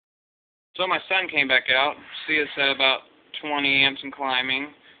So my son came back out. See, it's at about 20 amps and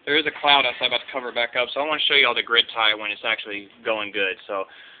climbing. There is a cloud outside about to cover it back up, so I want to show you all the grid tie when it's actually going good. So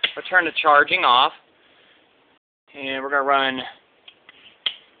I'll turn the charging off, and we're going to run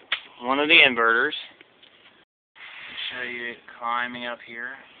one of the inverters. I'll show you it climbing up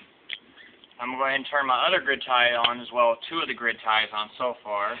here. I'm going to go ahead and turn my other grid tie on as well. Two of the grid ties on so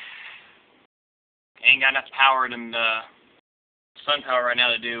far. Ain't got enough power to sun power right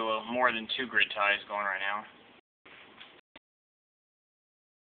now to do more than 2 grid ties going right now.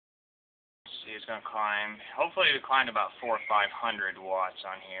 See, it's going to climb. Hopefully it'll climb to about 400 or 500 watts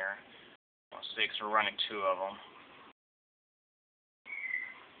on here. We'll see, because we're running 2 of them.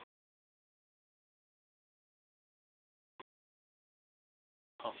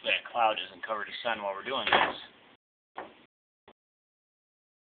 Hopefully that cloud doesn't cover the sun while we're doing this.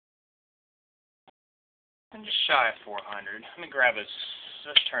 I'm just shy of 400. Let me grab a,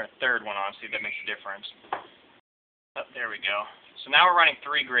 let's turn a third one on, see if that makes a difference. Oh, there we go. So now we're running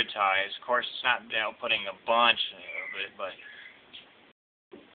 3 grid ties. Of course, it's not outputting a bunch of it, but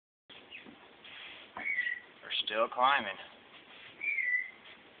we're still climbing.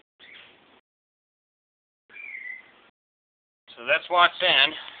 So that's what's in,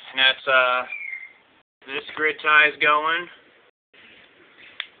 and that's this grid tie is going.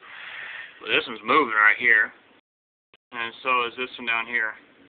 Well, this one's moving right here, and so is this one down here.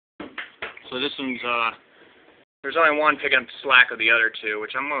 So this one's there's only one picking up the slack of the other 2,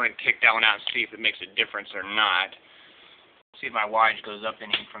 which I'm going to take that one out and see if it makes a difference or not. See if my wattage goes up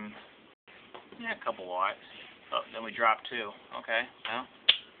any from a couple watts. Oh, then we drop 2. Okay, well,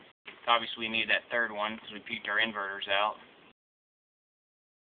 obviously we need that third one because we peaked our inverters out.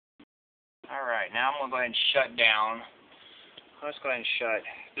 Alright, now I'm going to go ahead and shut down. Let's go ahead and shut.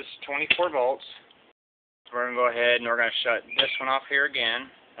 This is 24 volts. We're going to go ahead and we're going to shut this one off here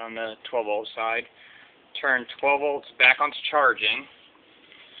again on the 12 volt side. Turn 12 volts back onto charging.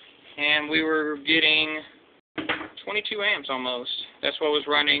 And we were getting 22 amps almost. That's what was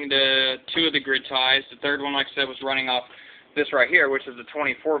running the 2 of the grid ties. The third one, like I said, was running off this right here, which is the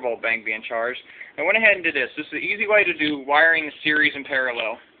 24 volt bank being charged. I went ahead and did this. This is an easy way to do wiring the series and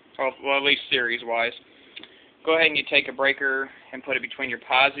parallel. Well, at least series-wise. Go ahead and you take a breaker and put it between your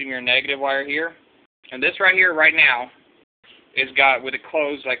positive and your negative wire here. And this right here, right now, is got, with it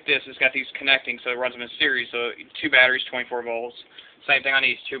closed like this, it's got these connecting, so it runs them in series. So 2 batteries, 24 volts. Same thing on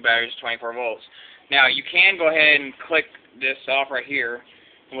these 2 batteries, 24 volts. Now, you can go ahead and click this off right here.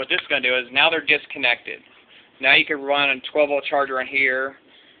 And what this is going to do is, now they're disconnected. Now you can run a 12 volt charger on here,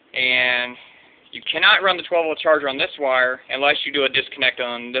 and you cannot run the 12 volt charger on this wire unless you do a disconnect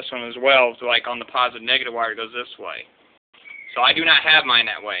on this one as well, so like on the positive negative wire it goes this way. So I do not have mine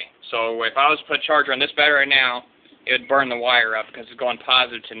that way. So if I was to put a charger on this battery right now, it would burn the wire up because it's going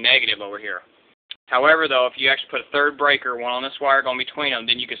positive to negative over here. However though, if you actually put a third breaker, one on this wire going between them,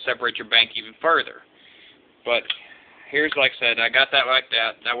 then you can separate your bank even further. But here's, like I said, I got that like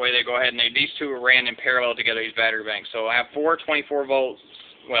that. That way they go ahead and these 2 are ran in parallel together, these battery banks. So I have 4 24 volts.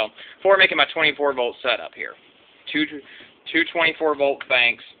 Well, 4 making my 24 volt setup here. Two 24 volt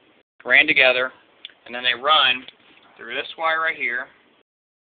banks ran together, and then they run through this wire right here,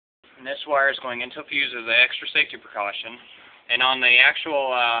 and this wire is going into a fuse as an extra safety precaution. And on the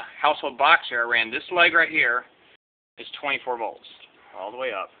actual household box here, I ran this leg right here is 24 volts all the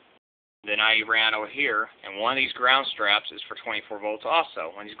way up. Then I ran over here, and one of these ground straps is for 24 volts also,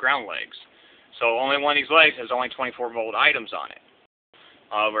 one of these ground legs. So only one of these legs has only 24 volt items on it.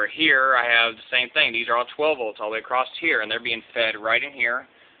 Over here, I have the same thing. These are all 12 volts all the way across here, and they're being fed right in here.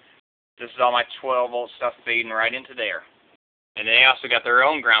 This is all my 12 volt stuff feeding right into there. And they also got their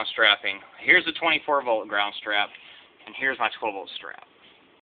own ground strapping. Here's the 24 volt ground strap, and here's my 12 volt strap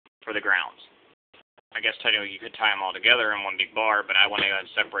for the grounds. I guess technically you could tie them all together in one big bar, but I want to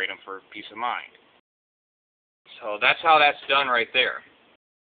separate them for peace of mind. So that's how that's done right there.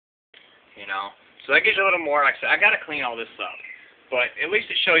 You know, so that gives you a little more. Like I said, I got to clean all this up. But at least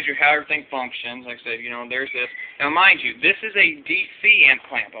it shows you how everything functions. Like I said, you know, there's this. Now, mind you, this is a DC amp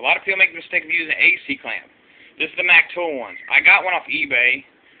clamp. A lot of people make the mistake of using an AC clamp. This is the Mac Tool ones. I got one off eBay.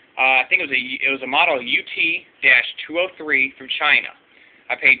 I think it was a model UT-203 from China.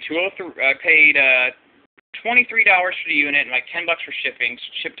 I paid $23 for the unit and like $10 for shipping,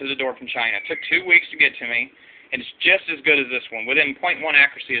 shipped to the door from China. It took 2 weeks to get to me, and it's just as good as this one, within 0.1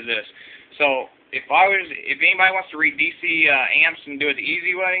 accuracy as this. So if anybody wants to read DC amps and do it the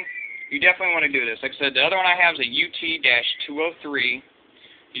easy way, you definitely want to do this. Like I said, the other one I have is a UT-203.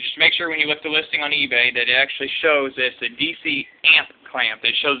 You just make sure when you look the listing on eBay that it actually shows that it's a DC amp clamp.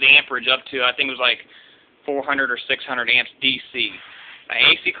 It shows the amperage up to, I think it was like 400 or 600 amps DC. An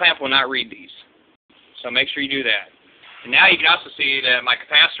AC clamp will not read these, so make sure you do that. And now you can also see that my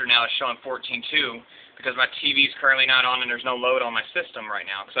capacitor now is showing 14.2 because my TV is currently not on and there's no load on my system right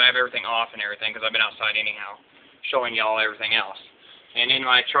now because I have everything off and everything because I've been outside anyhow, showing y'all everything else. And in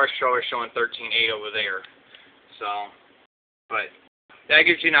my charge controller showing 13.8 over there. So, but that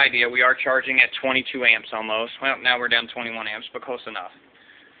gives you an idea. We are charging at 22 amps almost. Well, now we're down 21 amps, but close enough.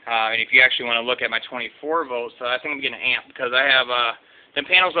 And if you actually want to look at my 24 volts, I think I'm getting an amp because I have the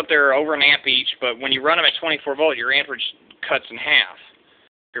panels up there are over an amp each, but when you run them at 24 volt, your amperage cuts in half.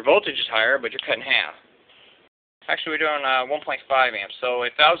 Your voltage is higher, but you're cut in half. Actually, we're doing 1.5 amps. So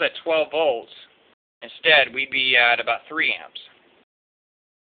if I was at 12 volts, instead, we'd be at about 3 amps.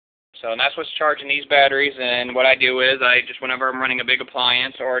 So and that's what's charging these batteries, and what I do is whenever I'm running a big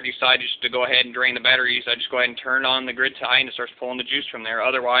appliance or decide just to go ahead and drain the batteries, I just go ahead and turn on the grid tie and it starts pulling the juice from there.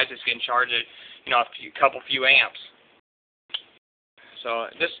 Otherwise, it's getting charged at, a few amps. So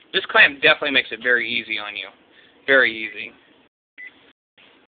this clamp definitely makes it very easy on you. Very easy.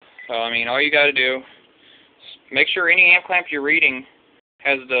 So, I mean, all you got to do is make sure any amp clamp you're reading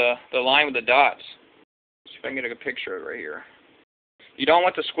has the line with the dots. Let's see if I can get a picture of it right here. You don't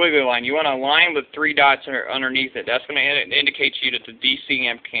want the squiggly line. You want a line with 3 dots underneath it. That's going to indicate to you that the DC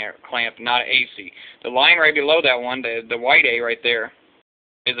amp clamp, not AC. The line right below that one, the white A right there,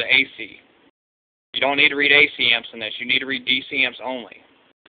 is an AC. You don't need to read AC amps in this. You need to read DC amps only.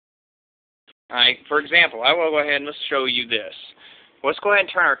 Alright, for example, I will go ahead and let's show you this. Let's go ahead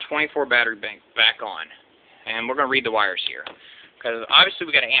and turn our 24 battery bank back on. And we're going to read the wires here. Because obviously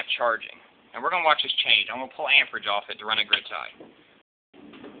we got an amp charging. And we're going to watch this change. I'm going to pull amperage off it to run a grid tie.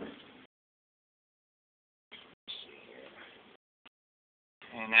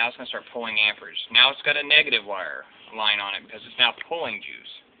 And now it's going to start pulling amperage. Now it's got a negative wire line on it because it's now pulling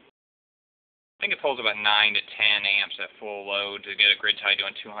juice. I think it pulls about 9 to 10 amps at full load to get a grid tie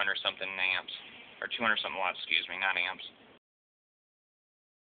doing 200 something amps. Or 200 something watts, excuse me, not amps.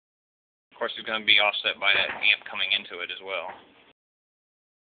 Of course, it's going to be offset by that amp coming into it as well.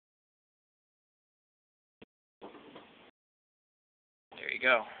 There you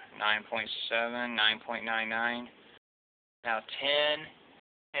go. 9.7, 9.99. Now 10.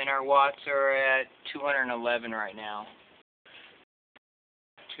 And our watts are at 211 right now.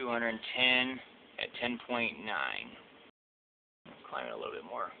 210 at 10.9. Climb it a little bit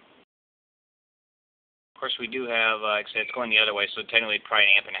more. Of course, we do have, like I said, it's going the other way, so technically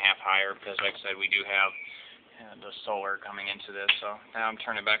probably an amp and a half higher because, like I said, we do have the solar coming into this. So now I'm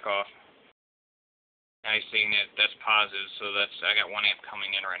turning it back off. Now you're seeing that that's positive, so I got 1 amp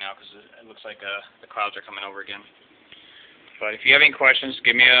coming in right now because it looks like the clouds are coming over again. But if you have any questions,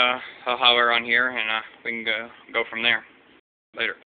 give me a holler on here, and we can go from there. Later.